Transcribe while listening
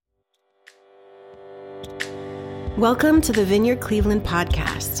Welcome to the Vineyard Cleveland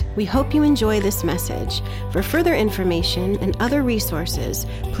podcast. We hope you enjoy this message. For further information and other resources,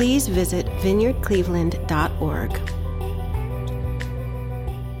 please visit vineyardcleveland.org.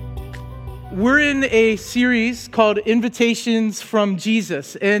 We're in a series called Invitations from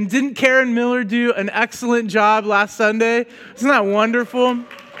Jesus. And didn't Karen Miller do an excellent job last Sunday? Isn't that wonderful?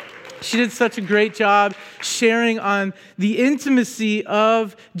 She did such a great job sharing on the intimacy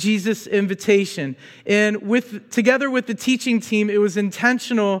of Jesus' invitation. And together with the teaching team, it was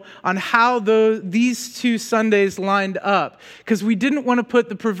intentional on how these two Sundays lined up, because we didn't want to put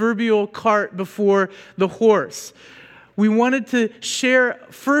the proverbial cart before the horse. We wanted to share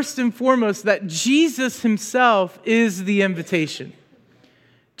first and foremost that Jesus himself is the invitation.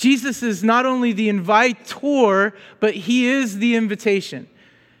 Jesus is not only the inviter, but he is the invitation.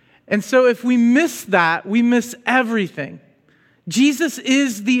 And so if we miss that, we miss everything. Jesus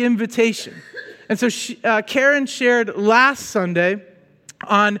is the invitation. And so Karen shared last Sunday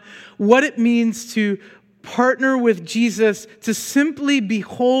on what it means to partner with Jesus, to simply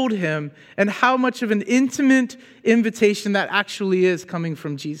behold him, and how much of an intimate invitation that actually is coming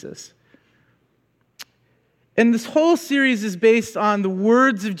from Jesus. And this whole series is based on the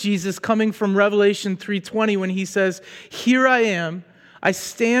words of Jesus coming from Revelation 3:20 when he says, "Here I am, I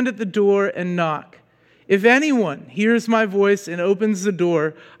stand at the door and knock. If anyone hears my voice and opens the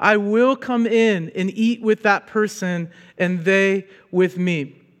door, I will come in and eat with that person and they with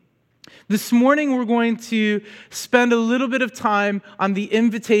me." This morning, we're going to spend a little bit of time on the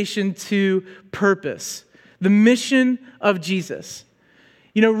invitation to purpose, the mission of Jesus.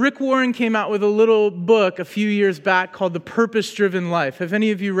 You know, Rick Warren came out with a little book a few years back called The Purpose-Driven Life. Have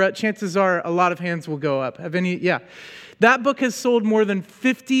any of you read? Chances are a lot of hands will go up. Have any? Yeah. That book has sold more than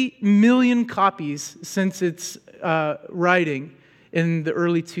 50 million copies since its writing in the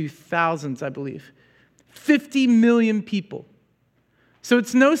early 2000s, I believe. 50 million people. So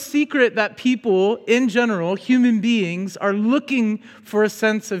it's no secret that people, in general, human beings, are looking for a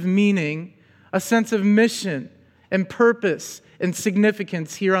sense of meaning, a sense of mission and purpose and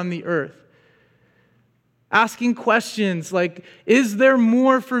significance here on the earth. Asking questions like, is there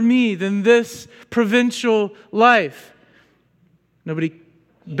more for me than this provincial life? Nobody?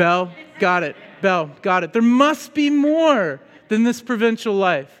 Bell? Got it. Bell? Got it. There must be more than this provincial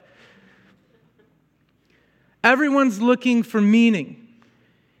life. Everyone's looking for meaning.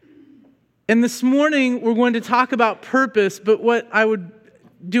 And this morning, we're going to talk about purpose, but what I would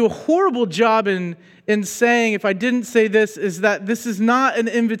do a horrible job in saying, if I didn't say this, is that this is not an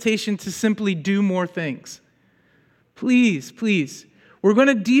invitation to simply do more things. Please, please. We're going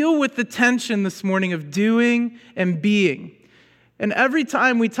to deal with the tension this morning of doing and being. And every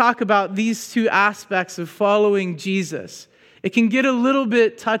time we talk about these two aspects of following Jesus, it can get a little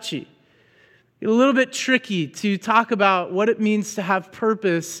bit touchy, a little bit tricky to talk about what it means to have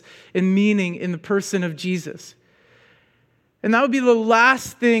purpose and meaning in the person of Jesus. And that would be the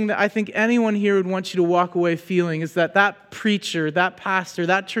last thing that I think anyone here would want you to walk away feeling, is that preacher, that pastor,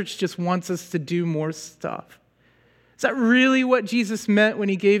 that church just wants us to do more stuff. Is that really what Jesus meant when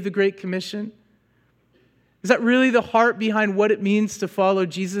he gave the Great Commission? Is that really the heart behind what it means to follow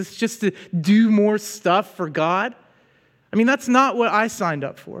Jesus, just to do more stuff for God? I mean, that's not what I signed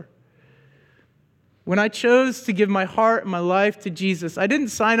up for. When I chose to give my heart and my life to Jesus, I didn't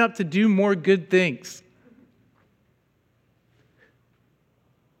sign up to do more good things.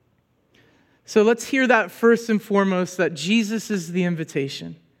 So let's hear that first and foremost, that Jesus is the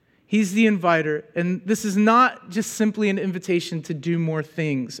invitation. He's the inviter, and this is not just simply an invitation to do more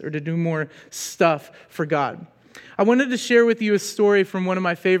things or to do more stuff for God. I wanted to share with you a story from one of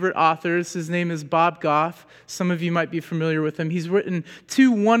my favorite authors. His name is Bob Goff. Some of you might be familiar with him. He's written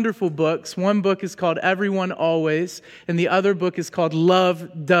two wonderful books. One book is called Everyone Always, and the other book is called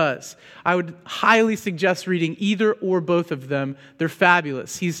Love Does. I would highly suggest reading either or both of them. They're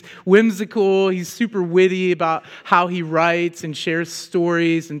fabulous. He's whimsical. He's super witty about how he writes and shares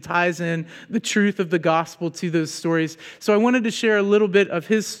stories and ties in the truth of the gospel to those stories. So I wanted to share a little bit of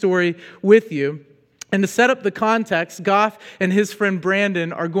his story with you. And to set up the context, Goff and his friend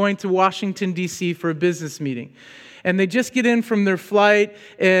Brandon are going to Washington, D.C. for a business meeting. And they just get in from their flight,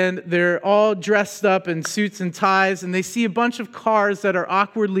 and they're all dressed up in suits and ties, and they see a bunch of cars that are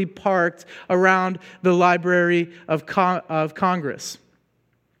awkwardly parked around the Library of Congress.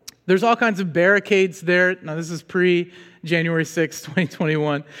 There's all kinds of barricades there. Now, this is pre-January 6,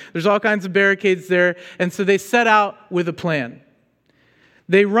 2021. There's all kinds of barricades there, and so they set out with a plan.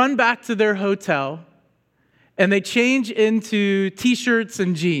 They run back to their hotel, and they change into T-shirts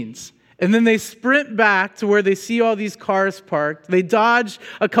and jeans. And then they sprint back to where they see all these cars parked. They dodge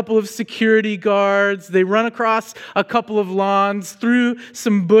a couple of security guards. They run across a couple of lawns, through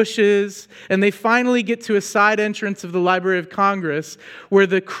some bushes, and they finally get to a side entrance of the Library of Congress where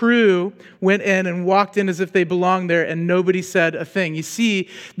the crew went in and walked in as if they belonged there, and nobody said a thing. You see,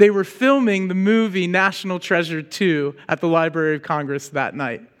 they were filming the movie National Treasure 2 at the Library of Congress that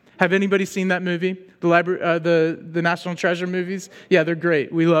night. Have anybody seen that movie? The National Treasure movies? Yeah, they're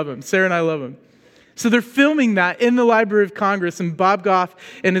great. We love them. Sarah and I love them. So they're filming that in the Library of Congress, and Bob Goff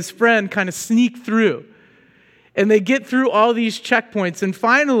and his friend kind of sneak through. And they get through all these checkpoints, and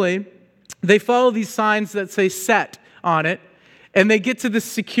finally, they follow these signs that say "set" on it, and they get to the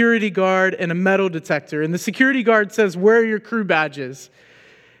security guard and a metal detector. And the security guard says, "Where are your crew badges?"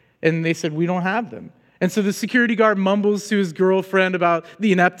 And they said, "We don't have them." And so the security guard mumbles to his girlfriend about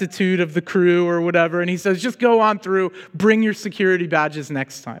the ineptitude of the crew or whatever, and he says, "Just go on through, bring your security badges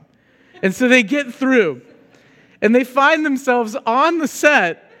next time." And so they get through, and they find themselves on the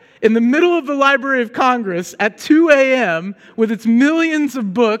set in the middle of the Library of Congress at 2 a.m. with its millions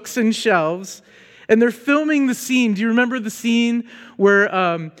of books and shelves, and they're filming the scene. Do you remember the scene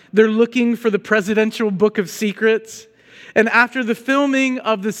where they're looking for the presidential book of secrets? And after the filming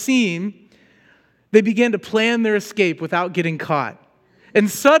of the scene, they began to plan their escape without getting caught. And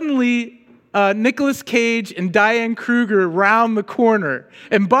suddenly, Nicolas Cage and Diane Kruger round the corner,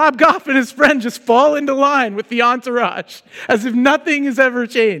 and Bob Goff and his friend just fall into line with the entourage, as if nothing has ever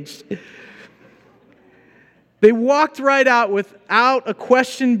changed. They walked right out without a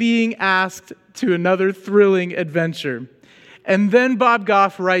question being asked to another thrilling adventure. And then Bob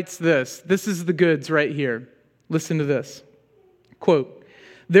Goff writes this. This is the goods right here. Listen to this. Quote,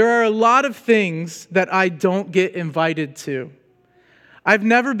 "There are a lot of things that I don't get invited to. I've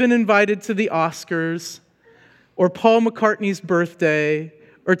never been invited to the Oscars or Paul McCartney's birthday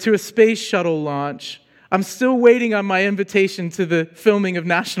or to a space shuttle launch. I'm still waiting on my invitation to the filming of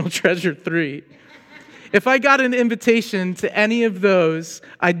National Treasure 3. If I got an invitation to any of those,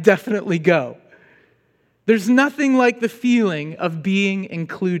 I'd definitely go. There's nothing like the feeling of being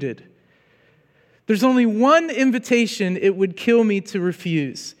included. There's only one invitation it would kill me to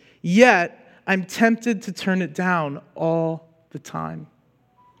refuse, yet I'm tempted to turn it down all the time."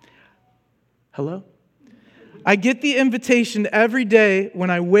 Hello? I get the invitation every day when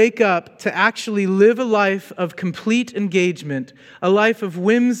I wake up to actually live a life of complete engagement, a life of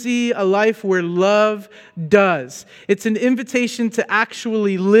whimsy, a life where love does. It's an invitation to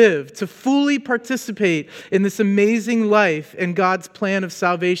actually live, to fully participate in this amazing life and God's plan of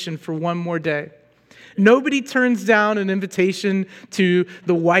salvation for one more day. Nobody turns down an invitation to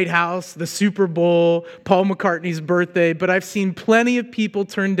the White House, the Super Bowl, Paul McCartney's birthday, but I've seen plenty of people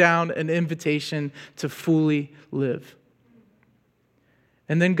turn down an invitation to fully live.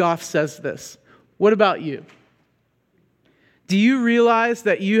 And then Goff says this, "What about you? Do you realize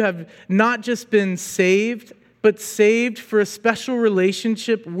that you have not just been saved, but saved for a special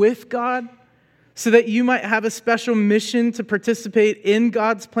relationship with God, so that you might have a special mission to participate in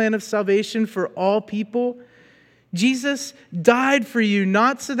God's plan of salvation for all people? Jesus died for you,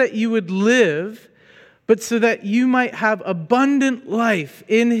 not so that you would live, but so that you might have abundant life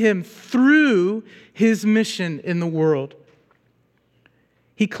in Him through His mission in the world."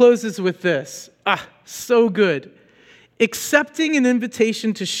 He closes with this. So good. Accepting an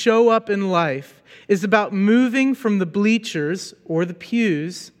invitation to show up in life is about moving from the bleachers or the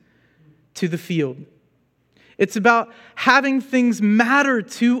pews to the field. It's about having things matter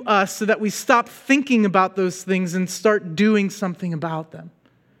to us so that we stop thinking about those things and start doing something about them.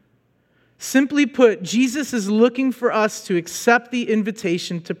 Simply put, Jesus is looking for us to accept the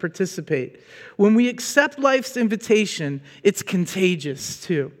invitation to participate. When we accept life's invitation, it's contagious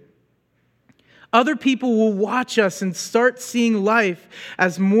too. Other people will watch us and start seeing life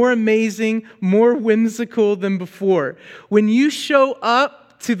as more amazing, more whimsical than before. When you show up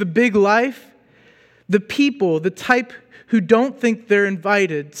to the big life, the people, the type who don't think they're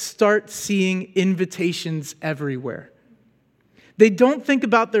invited, start seeing invitations everywhere. They don't think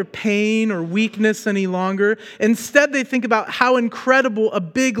about their pain or weakness any longer. Instead, they think about how incredible a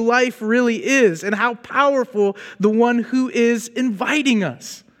big life really is and how powerful the one who is inviting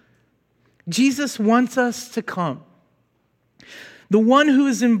us. Jesus wants us to come. The one who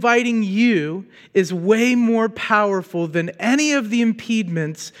is inviting you is way more powerful than any of the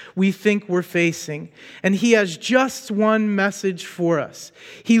impediments we think we're facing. And he has just one message for us.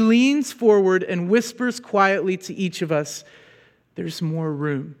 He leans forward and whispers quietly to each of us, "There's more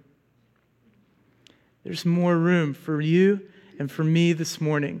room. There's more room for you and for me this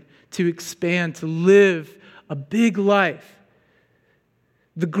morning to expand, to live a big life.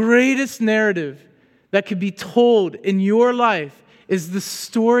 The greatest narrative that could be told in your life is the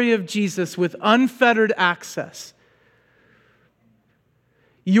story of Jesus with unfettered access.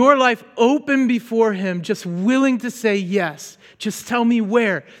 Your life open before him, just willing to say yes. Just tell me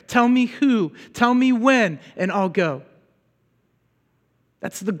where, tell me who, tell me when, and I'll go.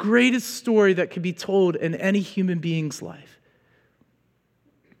 That's the greatest story that could be told in any human being's life.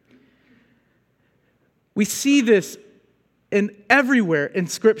 We see this everywhere in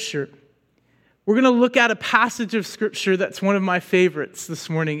Scripture. We're going to look at a passage of Scripture that's one of my favorites this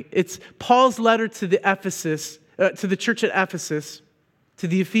morning. It's Paul's letter to the church at Ephesus, to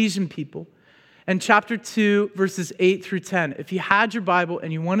the Ephesian people, and chapter 2, verses 8 through 10. If you had your Bible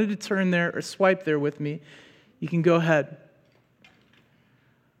and you wanted to turn there or swipe there with me, you can go ahead.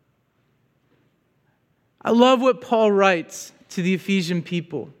 I love what Paul writes to the Ephesian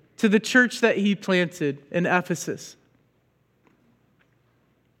people, to the church that he planted in Ephesus.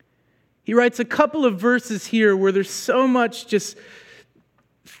 He writes a couple of verses here where there's so much just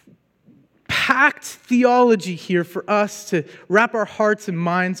packed theology here for us to wrap our hearts and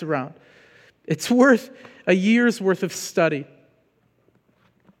minds around. It's worth a year's worth of study.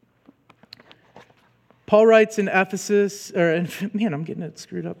 Paul writes in Ephesus, I'm getting it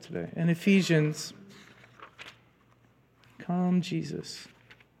screwed up today, in Ephesians. Come, Jesus.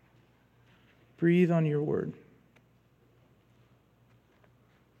 Breathe on your word.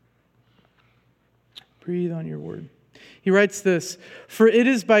 Breathe on your word. He writes this, "For it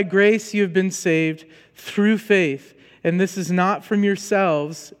is by grace you have been saved through faith, and this is not from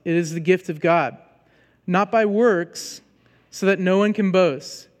yourselves, it is the gift of God, not by works, so that no one can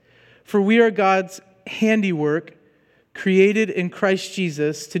boast. For we are God's handiwork, created in Christ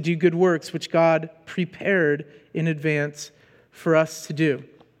Jesus to do good works, which God prepared in advance for us to do."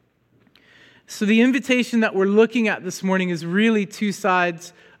 So the invitation that we're looking at this morning is really two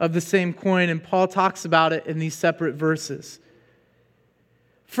sides of the same coin, and Paul talks about it in these separate verses.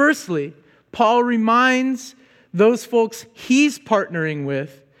 Firstly, Paul reminds those folks he's partnering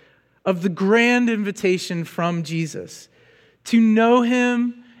with of the grand invitation from Jesus to know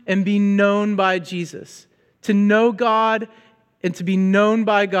him and be known by Jesus. To know God and to be known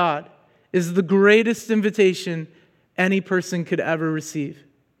by God is the greatest invitation any person could ever receive.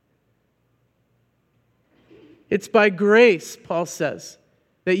 It's by grace, Paul says,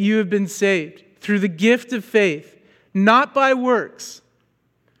 that you have been saved through the gift of faith, not by works.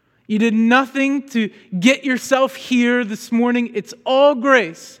 You did nothing to get yourself here this morning. It's all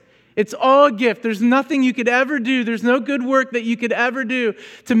grace. It's all a gift. There's nothing you could ever do. There's no good work that you could ever do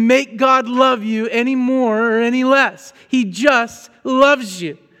to make God love you any more or any less. He just loves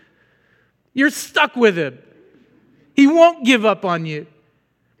you. You're stuck with him. He won't give up on you.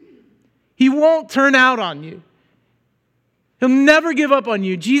 He won't turn out on you. He'll never give up on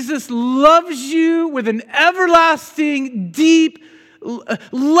you. Jesus loves you with an everlasting, deep,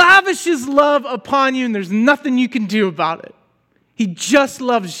 lavishes love upon you, and there's nothing you can do about it. He just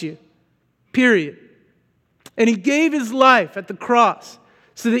loves you, period. And he gave his life at the cross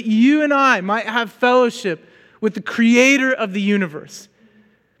so that you and I might have fellowship with the creator of the universe,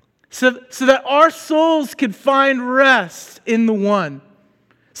 so that our souls could find rest in the one,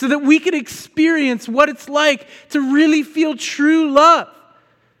 so that we could experience what it's like to really feel true love.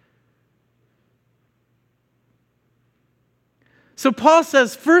 So Paul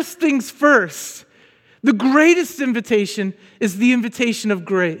says, first things first, the greatest invitation is the invitation of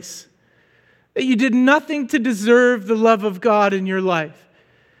grace. That you did nothing to deserve the love of God in your life,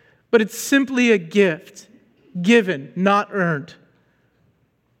 but it's simply a gift, given, not earned.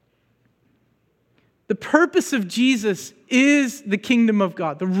 The purpose of Jesus is the kingdom of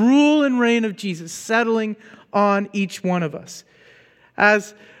God, the rule and reign of Jesus settling on each one of us.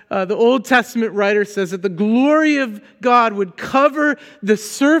 As the Old Testament writer says, that the glory of God would cover the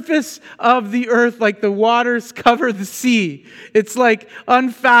surface of the earth like the waters cover the sea. It's like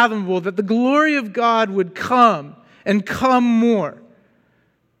unfathomable that the glory of God would come and come more.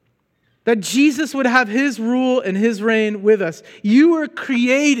 That Jesus would have his rule and his reign with us. You were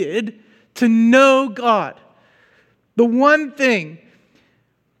created to know God. The one thing.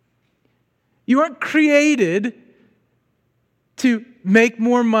 You weren't created to make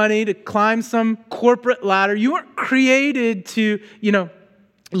more money, to climb some corporate ladder. You weren't created to,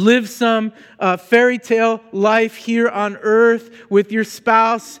 live some fairy tale life here on earth with your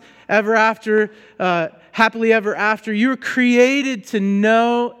spouse ever after, happily ever after. You were created to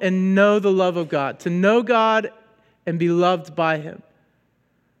know and know the love of God, to know God and be loved by him.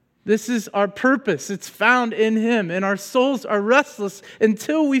 This is our purpose. It's found in Him. And our souls are restless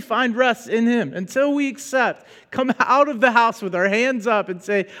until we find rest in Him, until we accept, come out of the house with our hands up and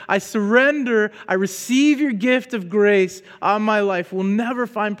say, I surrender, I receive your gift of grace on my life. We'll never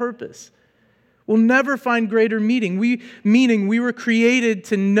find purpose. We'll never find greater meaning. We were created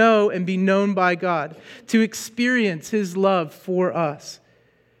to know and be known by God, to experience His love for us.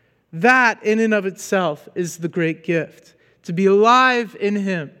 That in and of itself is the great gift, to be alive in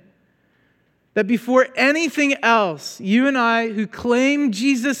Him. That before anything else, you and I who claim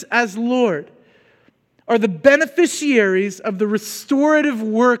Jesus as Lord are the beneficiaries of the restorative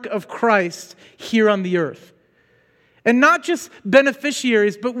work of Christ here on the earth. And not just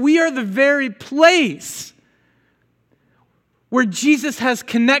beneficiaries, but we are the very place where Jesus has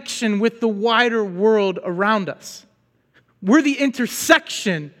connection with the wider world around us. We're the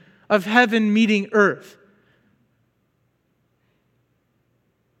intersection of heaven meeting earth.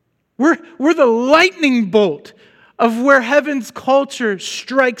 We're the lightning bolt of where heaven's culture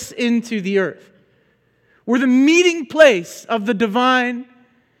strikes into the earth. We're the meeting place of the divine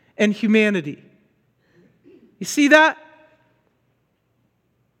and humanity. You see that?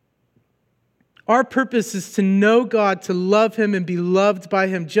 Our purpose is to know God, to love Him and be loved by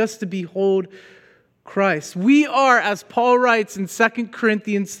Him, just to behold Christ. We are, as Paul writes in 2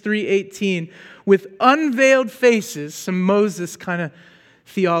 Corinthians 3:18, with unveiled faces, some Moses kind of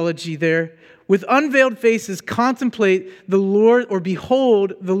theology there, with unveiled faces contemplate the Lord, or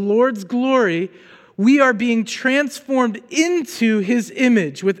behold the Lord's glory. We are being transformed into His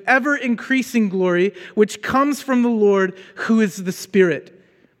image with ever increasing glory, which comes from the Lord, who is the Spirit.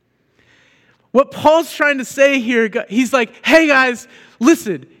 What Paul's trying to say here, he's like, hey guys,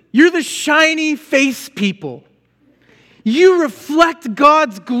 listen, you're the shiny face people. You reflect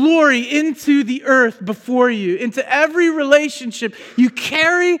God's glory into the earth before you, into every relationship. You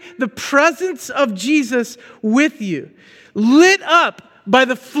carry the presence of Jesus with you, lit up by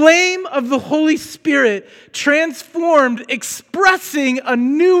the flame of the Holy Spirit, transformed, expressing a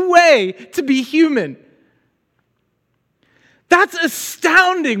new way to be human. That's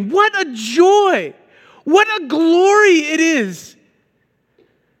astounding. What a joy. What a glory it is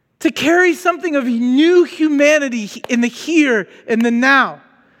to carry something of new humanity in the here and the now.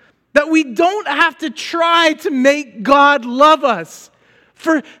 That we don't have to try to make God love us.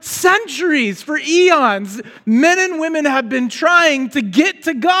 For centuries, for eons, men and women have been trying to get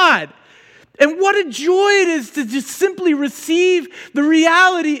to God. And what a joy it is to just simply receive the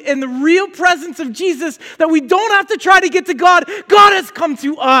reality and the real presence of Jesus, that we don't have to try to get to God. God has come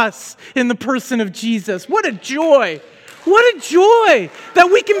to us in the person of Jesus. What a joy. What a joy that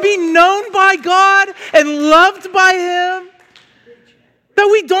we can be known by God and loved by Him. That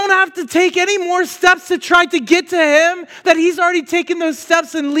we don't have to take any more steps to try to get to Him. That He's already taken those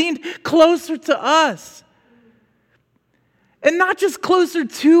steps and leaned closer to us. And not just closer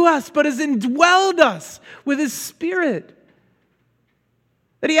to us, but has indwelled us with His Spirit.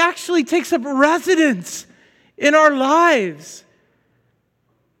 That He actually takes up residence in our lives.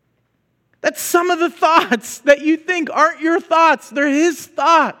 That some of the thoughts that you think aren't your thoughts, they're His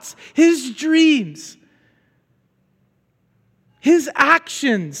thoughts, His dreams, His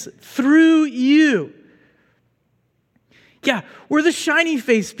actions through you. Yeah, we're the shiny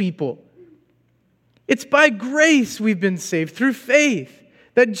face people. It's by grace we've been saved, through faith,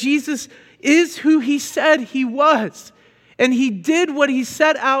 that Jesus is who He said He was, and He did what He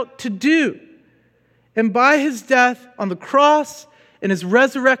set out to do. And by His death on the cross and His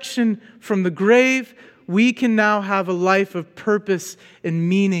resurrection from the grave, we can now have a life of purpose and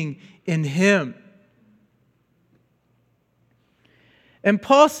meaning in Him. And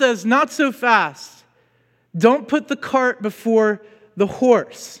Paul says, not so fast. Don't put the cart before the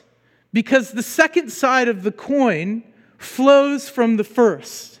horse, because the second side of the coin flows from the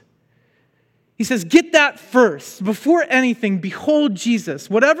first. He says, get that first. Before anything, behold Jesus.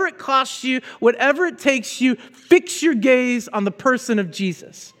 Whatever it costs you, whatever it takes you, fix your gaze on the person of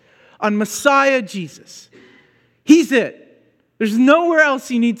Jesus, on Messiah Jesus. He's it. There's nowhere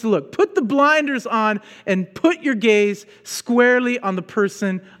else you need to look. Put the blinders on and put your gaze squarely on the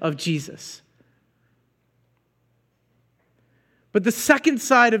person of Jesus. But the second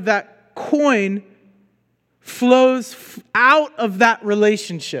side of that coin flows out of that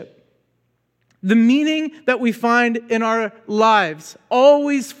relationship. The meaning that we find in our lives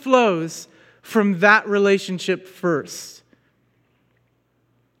always flows from that relationship first.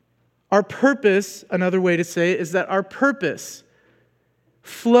 Our purpose, another way to say it, is that our purpose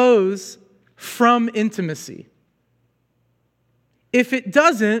flows from intimacy. If it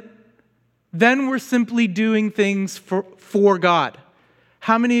doesn't, then we're simply doing things for God.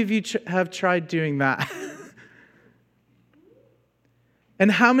 How many of you have tried doing that?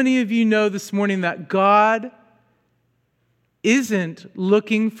 And how many of you know this morning that God isn't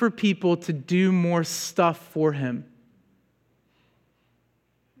looking for people to do more stuff for him?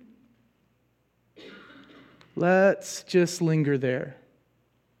 Let's just linger there.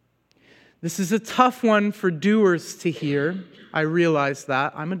 This is a tough one for doers to hear. I realize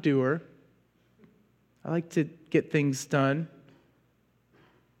that. I'm a doer. I like to get things done.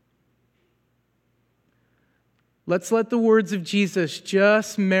 Let's let the words of Jesus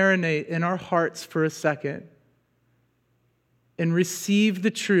just marinate in our hearts for a second and receive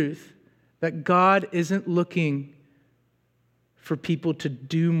the truth that God isn't looking for people to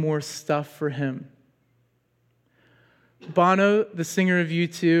do more stuff for him. Bono, the singer of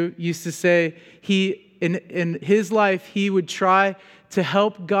U2, used to say in his life he would try to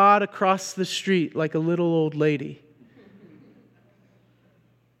help God across the street like a little old lady.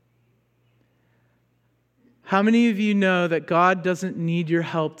 How many of you know that God doesn't need your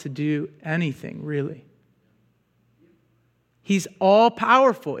help to do anything, really? He's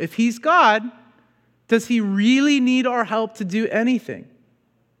all-powerful. If he's God, does he really need our help to do anything?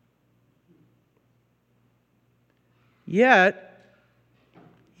 Yet,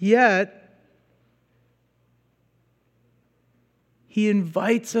 he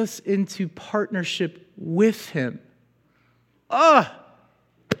invites us into partnership with him. Oh,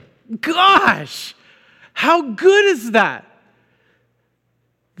 gosh! How good is that?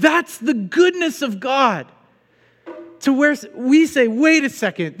 That's the goodness of God. To where we say, wait a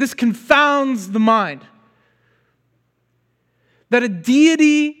second, this confounds the mind. That a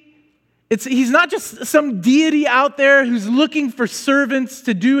deity, he's not just some deity out there who's looking for servants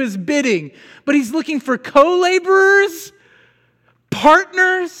to do his bidding, but he's looking for co-laborers,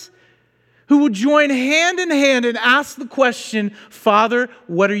 partners, who will join hand in hand and ask the question, Father,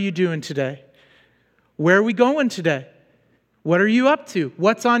 what are you doing today? Where are we going today? What are you up to?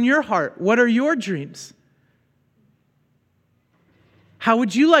 What's on your heart? What are your dreams? How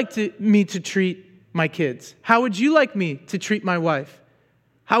would you like me to treat my kids? How would you like me to treat my wife?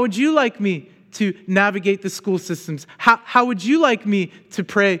 How would you like me to navigate the school systems? How would you like me to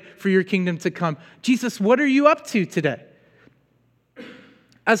pray for your kingdom to come? Jesus, what are you up to today?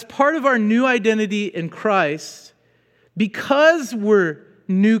 As part of our new identity in Christ, because we're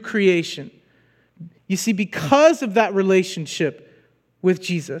new creation, you see, because of that relationship with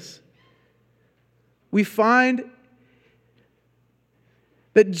Jesus, we find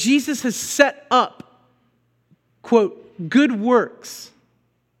that Jesus has set up, quote, good works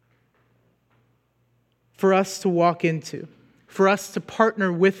for us to walk into, for us to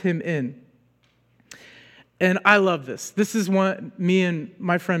partner with him in. And I love this. This is one, me and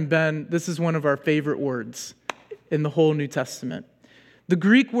my friend Ben, this is one of our favorite words in the whole New Testament. The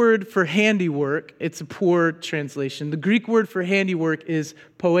Greek word for handiwork, it's a poor translation. The Greek word for handiwork is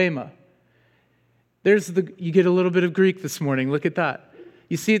poema. You get a little bit of Greek this morning. Look at that.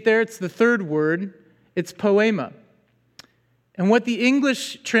 You see it there? It's the third word. It's poema. And what the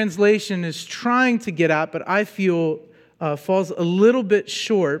English translation is trying to get at, but I feel falls a little bit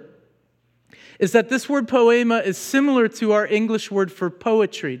short, is that this word poema is similar to our English word for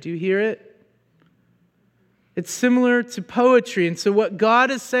poetry. Do you hear it? It's similar to poetry. And so what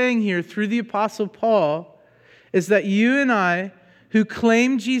God is saying here through the Apostle Paul is that you and I, who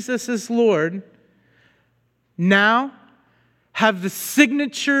claim Jesus as Lord, now have the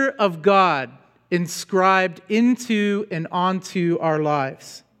signature of God inscribed into and onto our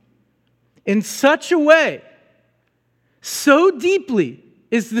lives. In such a way, so deeply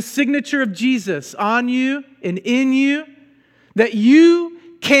is the signature of Jesus on you and in you that you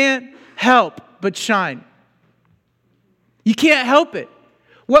can't help but shine. You can't help it.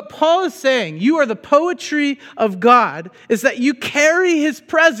 What Paul is saying, you are the poetry of God, is that you carry his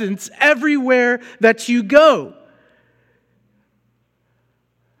presence everywhere that you go.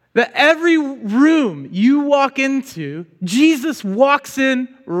 That every room you walk into, Jesus walks in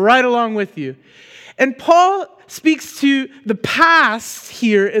right along with you. And Paul speaks to the past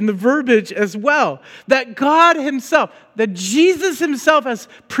here in the verbiage as well. That God himself, that Jesus himself has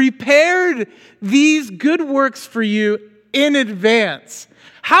prepared these good works for you in advance.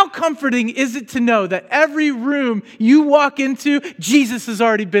 How comforting is it to know that every room you walk into, Jesus has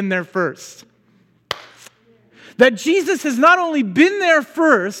already been there first? That Jesus has not only been there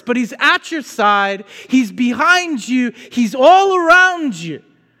first, but he's at your side, he's behind you, he's all around you.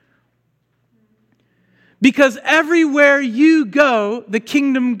 Because everywhere you go, the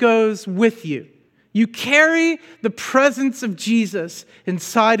kingdom goes with you. You carry the presence of Jesus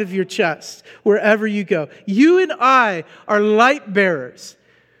inside of your chest wherever you go. You and I are light bearers.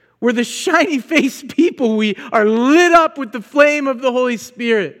 We're the shiny-faced people. We are lit up with the flame of the Holy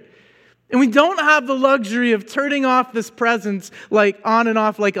Spirit. And we don't have the luxury of turning off this presence like on and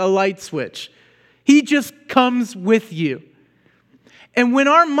off like a light switch. He just comes with you. And when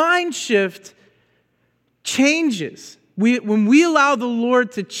our mind shift changes, when we allow the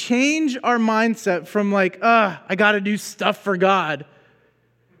Lord to change our mindset from like, I got to do stuff for God,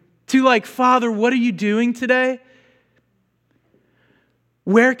 to like, Father, what are you doing today?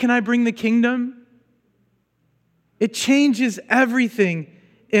 Where can I bring the kingdom? It changes everything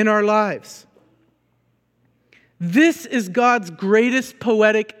in our lives. This is God's greatest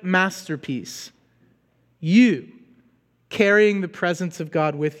poetic masterpiece. You carrying the presence of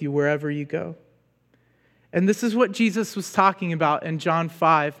God with you wherever you go. And this is what Jesus was talking about in John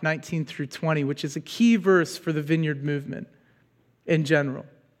 5, 19 through 20, which is a key verse for the Vineyard movement in general.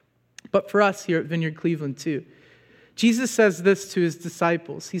 But for us here at Vineyard Cleveland too. Jesus says this to his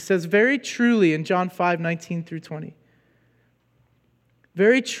disciples. He says, very truly in John 5, 19 through 20,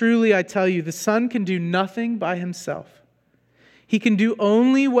 very truly I tell you, the Son can do nothing by himself. He can do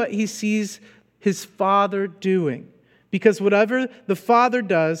only what he sees his Father doing. Because whatever the Father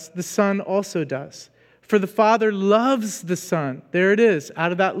does, the Son also does. For the Father loves the Son. There it is,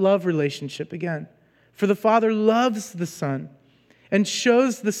 out of that love relationship again. For the Father loves the Son and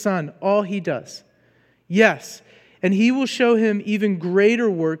shows the Son all he does. Yes, and he will show him even greater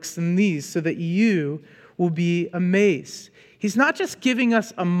works than these so that you will be amazed. He's not just giving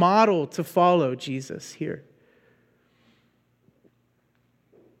us a model to follow, Jesus, here.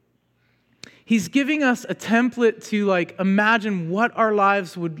 He's giving us a template to like imagine what our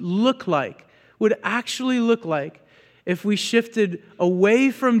lives would actually look like if we shifted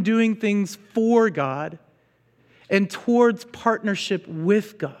away from doing things for God and towards partnership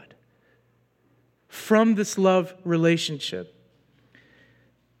with God from this love relationship.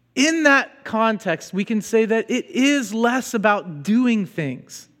 In that context, we can say that it is less about doing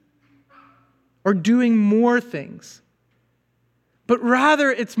things or doing more things, but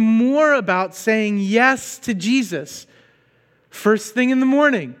rather it's more about saying yes to Jesus. First thing in the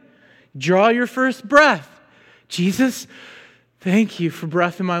morning, draw your first breath. Jesus, thank you for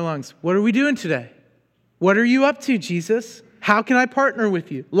breath in my lungs. What are we doing today? What are you up to, Jesus? How can I partner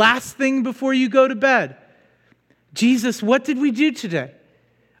with you? Last thing before you go to bed. Jesus, what did we do today?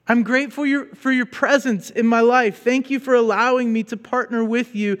 I'm grateful for your presence in my life. Thank you for allowing me to partner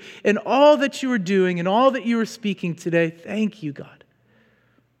with you in all that you are doing and all that you are speaking today. Thank you, God.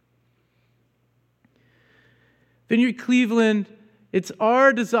 Vineyard Cleveland, it's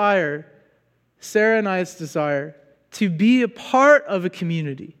our desire, Sarah and I's desire, to be a part of a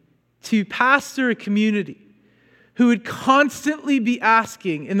community, to pastor a community who would constantly be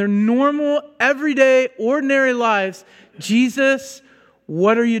asking in their normal, everyday, ordinary lives, Jesus,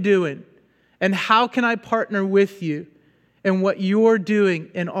 what are you doing? And how can I partner with you in what you're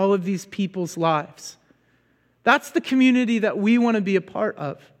doing in all of these people's lives? That's the community that we want to be a part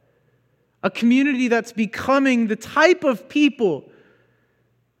of. A community that's becoming the type of people.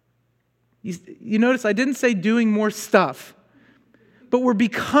 You notice I didn't say doing more stuff, but we're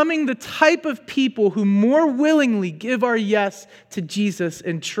becoming the type of people who more willingly give our yes to Jesus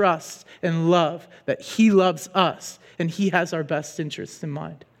and trust and love that he loves us and he has our best interests in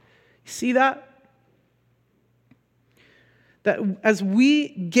mind. You see that? That as we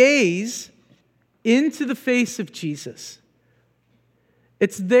gaze into the face of Jesus,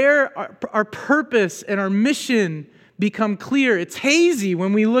 it's there our purpose and our mission become clear. It's hazy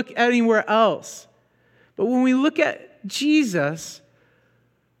when we look anywhere else. But when we look at Jesus,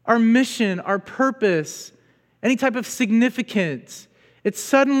 our mission, our purpose, any type of significance, it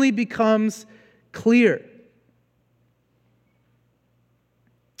suddenly becomes clear.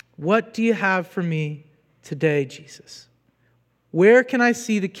 What do you have for me today, Jesus? Where can I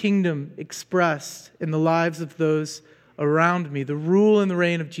see the kingdom expressed in the lives of those around me, the rule and the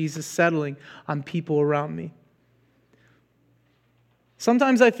reign of Jesus settling on people around me?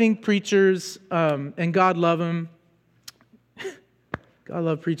 Sometimes I think preachers, and God love them, God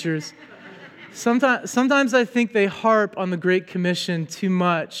love preachers. Sometimes I think they harp on the Great Commission too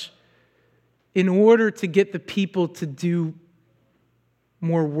much in order to get the people to do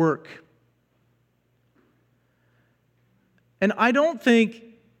more work. And I don't think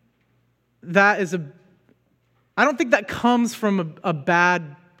that comes from a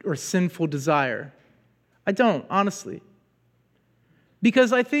bad or sinful desire. I don't, honestly.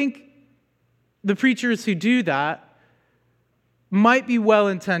 Because I think the preachers who do that might be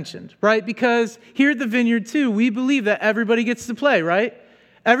well-intentioned, right? Because here at the Vineyard too, we believe that everybody gets to play, right?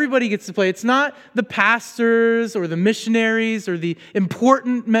 Everybody gets to play. It's not the pastors or the missionaries or the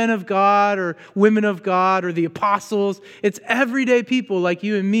important men of God or women of God or the apostles. It's everyday people like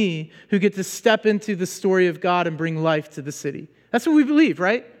you and me who get to step into the story of God and bring life to the city. That's what we believe,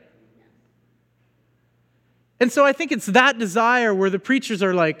 right? And so I think it's that desire where the preachers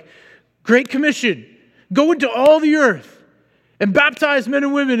are like, Great Commission, go into all the earth and baptize men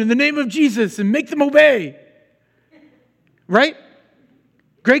and women in the name of Jesus and make them obey. Right?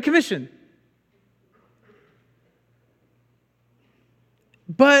 Great Commission.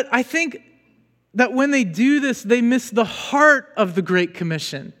 But I think that when they do this, they miss the heart of the Great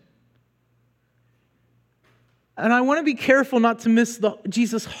Commission. And I want to be careful not to miss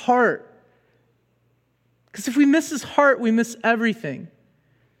Jesus' heart. Because if we miss his heart, we miss everything.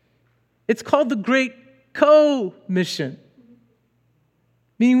 It's called the Great Co-Mission.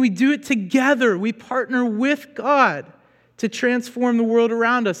 Meaning we do it together. We partner with God to transform the world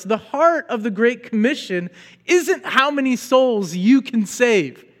around us. The heart of the Great Commission isn't how many souls you can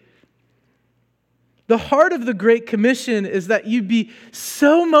save. The heart of the Great Commission is that you be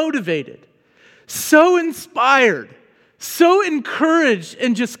so motivated, so inspired, so encouraged,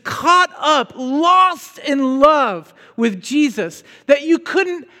 and just caught up, lost in love with Jesus, that you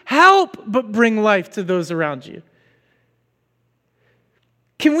couldn't help but bring life to those around you.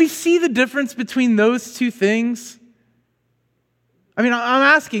 Can we see the difference between those two things? I mean, I'm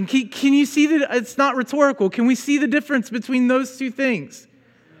asking, can you see that? It's not rhetorical. Can we see the difference between those two things?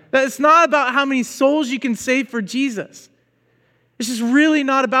 That it's not about how many souls you can save for Jesus. It's just really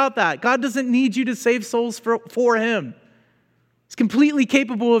not about that. God doesn't need you to save souls for him. He's completely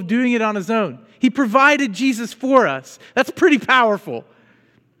capable of doing it on his own. He provided Jesus for us. That's pretty powerful.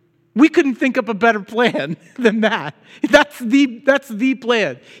 We couldn't think up a better plan than that. That's the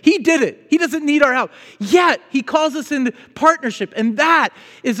plan. He did it. He doesn't need our help. Yet, he calls us into partnership, and that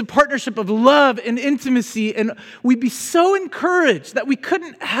is a partnership of love and intimacy, and we'd be so encouraged that we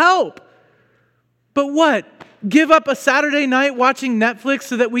couldn't help. But what? Give up a Saturday night watching Netflix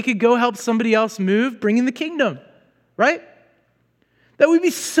so that we could go help somebody else move, bringing the kingdom, right? That we'd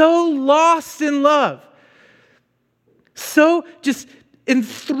be so lost in love, so just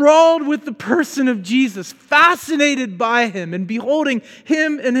enthralled with the person of Jesus, fascinated by him and beholding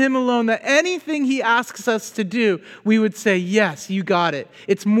him and him alone, that anything he asks us to do, we would say, yes, you got it.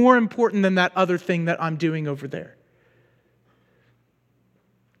 It's more important than that other thing that I'm doing over there.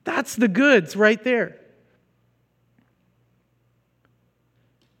 That's the goods right there.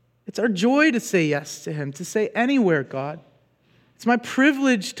 It's our joy to say yes to him, to say anywhere, God. It's my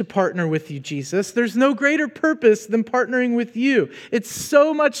privilege to partner with you, Jesus. There's no greater purpose than partnering with you. It's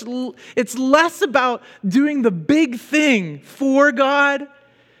less about doing the big thing for God,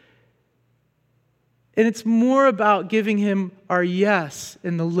 and it's more about giving him our yes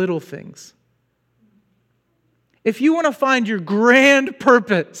in the little things. If you want to find your grand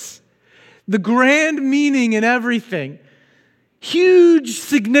purpose, the grand meaning in everything, huge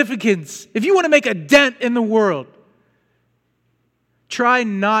significance, if you want to make a dent in the world, try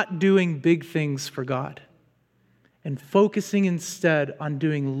not doing big things for God and focusing instead on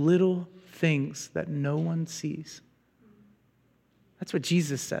doing little things that no one sees. That's what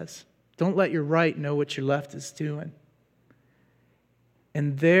Jesus says. Don't let your right know what your left is doing.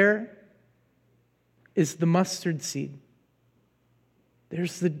 And there is the mustard seed.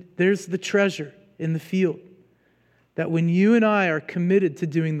 There's the treasure in the field. That when you and I are committed to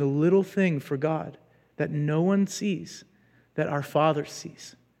doing the little thing for God that no one sees, that our Father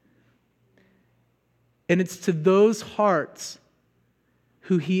sees. And it's to those hearts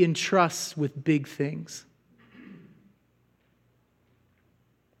who he entrusts with big things.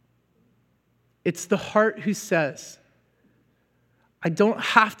 It's the heart who says, I don't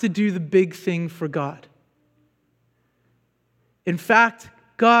have to do the big thing for God. In fact,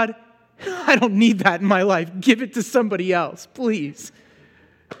 God, I don't need that in my life. Give it to somebody else, please.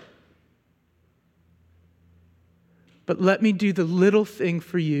 But let me do the little thing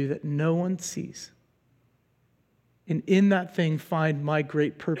for you that no one sees. And in that thing, find my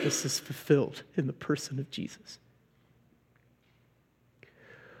great purposes fulfilled in the person of Jesus.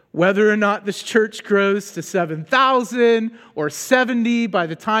 Whether or not this church grows to 7,000 or 70 by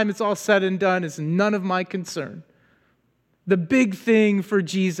the time it's all said and done is none of my concern. The big thing for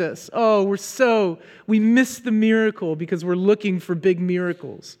Jesus. We miss the miracle because we're looking for big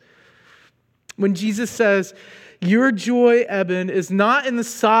miracles. When Jesus says, Your joy, Eben, is not in the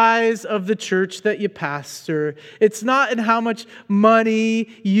size of the church that you pastor. It's not in how much money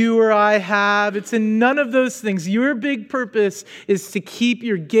you or I have. It's in none of those things. Your big purpose is to keep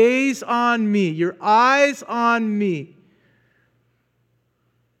your gaze on me, your eyes on me.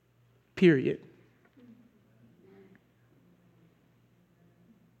 Period.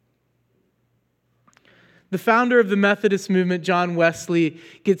 The founder of the Methodist movement, John Wesley,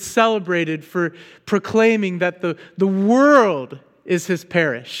 gets celebrated for proclaiming that the world is his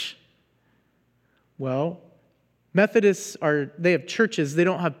parish. Well, Methodists they have churches, they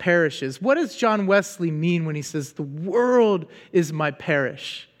don't have parishes. What does John Wesley mean when he says, the world is my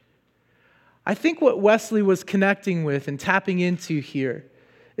parish? I think what Wesley was connecting with and tapping into here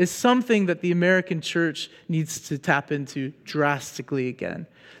is something that the American church needs to tap into drastically again.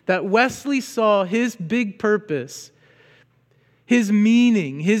 That Wesley saw his big purpose, his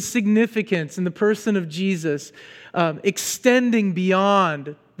meaning, his significance in the person of Jesus extending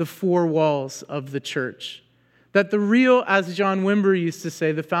beyond the four walls of the church. That the real, as John Wimber used to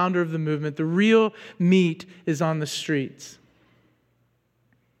say, the founder of the movement, the real meat is on the streets.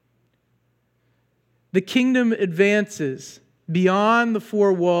 The kingdom advances beyond the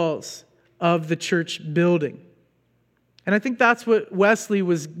four walls of the church building. And I think that's what Wesley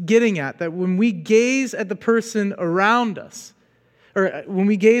was getting at, that when we gaze at the person around us, or when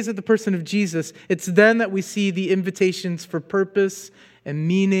we gaze at the person of Jesus, it's then that we see the invitations for purpose and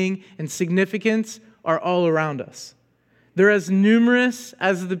meaning and significance are all around us. They're as numerous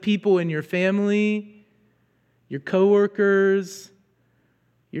as the people in your family, your coworkers,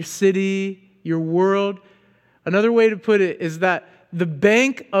 your city, your world. Another way to put it is that the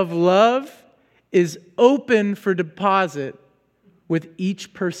bank of love is open for deposit with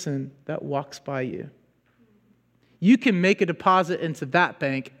each person that walks by you. You can make a deposit into that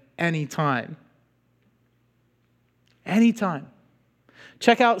bank anytime. Anytime.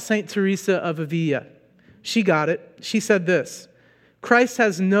 Check out St. Teresa of Avila. She got it. She said this: Christ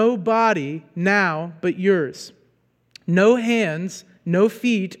has no body now but yours. No hands, no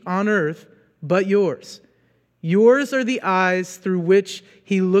feet on earth but yours. Yours are the eyes through which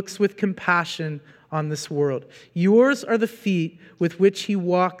he looks with compassion on this world. Yours are the feet with which he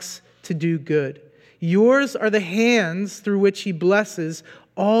walks to do good. Yours are the hands through which he blesses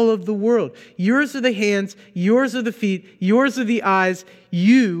all of the world. Yours are the hands, yours are the feet, yours are the eyes.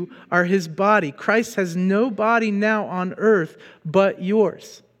 You are his body. Christ has no body now on earth but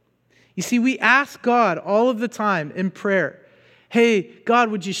yours. You see, we ask God all of the time in prayer, hey, God,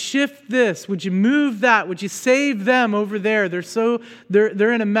 would you shift this? Would you move that? Would you save them over there?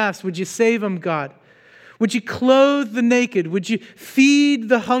 They're in a mess. Would you save them, God? Would you clothe the naked? Would you feed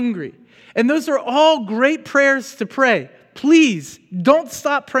the hungry? And those are all great prayers to pray. Please, don't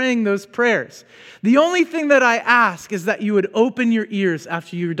stop praying those prayers. The only thing that I ask is that you would open your ears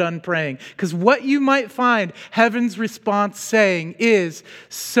after you're done praying. Because what you might find heaven's response saying is,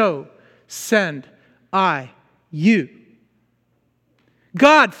 so send I you.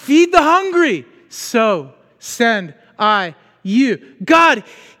 God, feed the hungry. So send I you. God,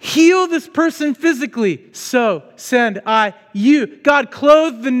 heal this person physically. So send I you. God,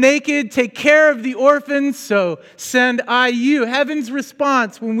 clothe the naked. Take care of the orphans. So send I you. Heaven's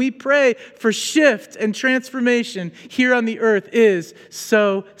response when we pray for shift and transformation here on the earth is,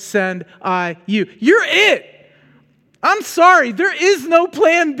 so send I you. You're it. I'm sorry. There is no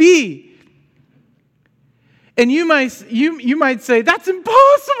plan B. And you might say, that's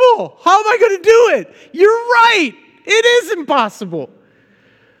impossible. How am I going to do it? You're right. It is impossible.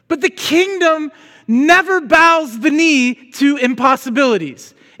 But the kingdom never bows the knee to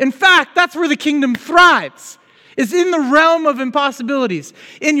impossibilities. In fact, that's where the kingdom thrives, is in the realm of impossibilities.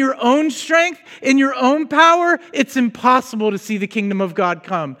 In your own strength, in your own power, it's impossible to see the kingdom of God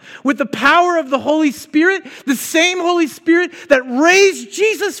come. With the power of the Holy Spirit, the same Holy Spirit that raised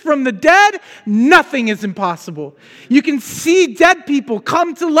Jesus from the dead, nothing is impossible. You can see dead people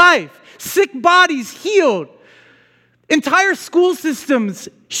come to life, sick bodies healed, entire school systems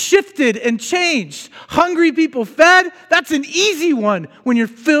shifted and changed, hungry people fed. That's an easy one when you're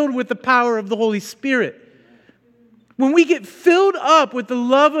filled with the power of the Holy Spirit. When we get filled up with the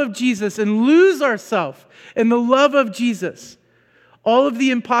love of Jesus and lose ourselves in the love of Jesus, all of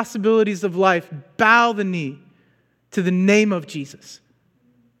the impossibilities of life bow the knee to the name of Jesus.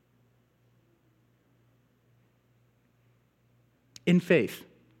 In faith.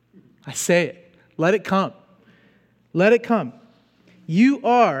 I say it. Let it come. Let it come. You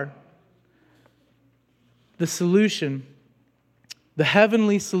are the solution, the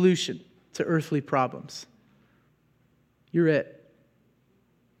heavenly solution to earthly problems. You're it.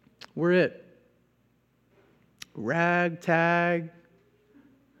 We're it. ragtag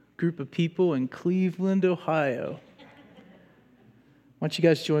group of people in Cleveland, Ohio. Why don't you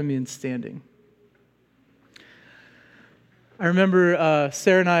guys join me in standing? I remember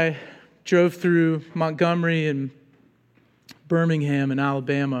Sarah and I drove through Montgomery and Birmingham in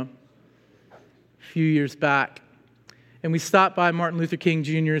Alabama a few years back. And we stopped by Martin Luther King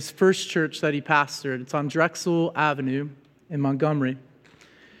Jr.'s first church that he pastored. It's on Drexel Avenue in Montgomery.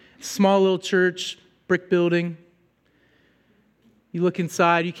 Small little church, brick building. You look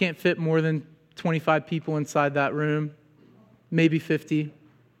inside, you can't fit more than 25 people inside that room, maybe 50.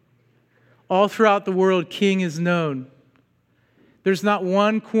 All throughout the world, King is known. There's not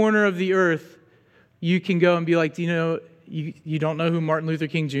one corner of the earth you can go and be like, do you know, you don't know who Martin Luther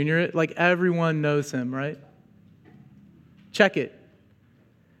King Jr. is? Like, everyone knows him, right? Check it.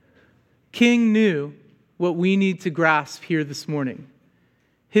 King knew what we need to grasp here this morning.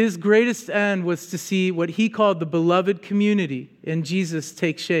 His greatest end was to see what he called the beloved community in Jesus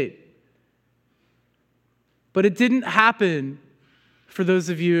take shape. But it didn't happen, for those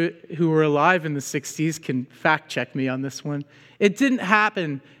of you who were alive in the 60s can fact check me on this one. It didn't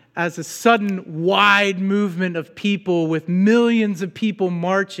happen as a sudden wide movement of people with millions of people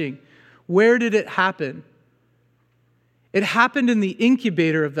marching. Where did it happen? It happened in the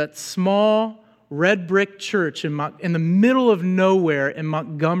incubator of that small red brick church in the middle of nowhere in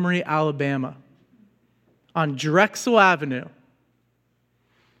Montgomery, Alabama, on Drexel Avenue,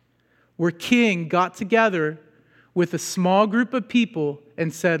 where King got together with a small group of people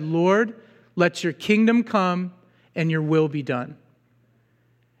and said, Lord, let your kingdom come and your will be done.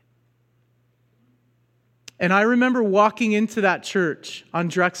 And I remember walking into that church on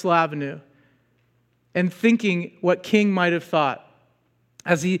Drexel Avenue and thinking what King might have thought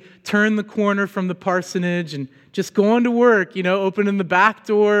as he turned the corner from the parsonage and just going to work, opening the back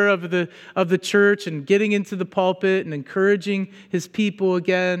door of the church and getting into the pulpit and encouraging his people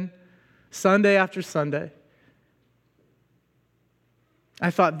again, Sunday after Sunday.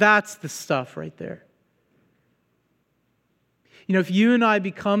 I thought, that's the stuff right there. If you and I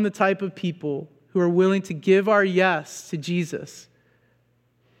become the type of people who are willing to give our yes to Jesus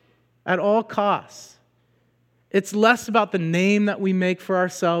at all costs, it's less about the name that we make for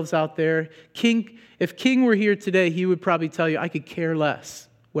ourselves out there. If King were here today, he would probably tell you, I could care less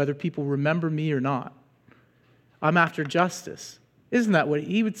whether people remember me or not. I'm after justice. Isn't that what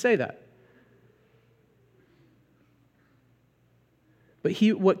he would say that? But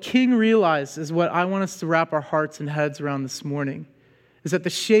what King realized is what I want us to wrap our hearts and heads around this morning, is that the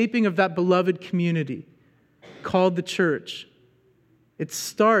shaping of that beloved community called the church, it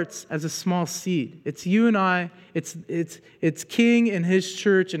starts as a small seed. It's you and I. It's King and his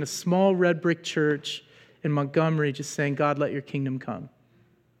church in a small red brick church in Montgomery just saying, God, let your kingdom come.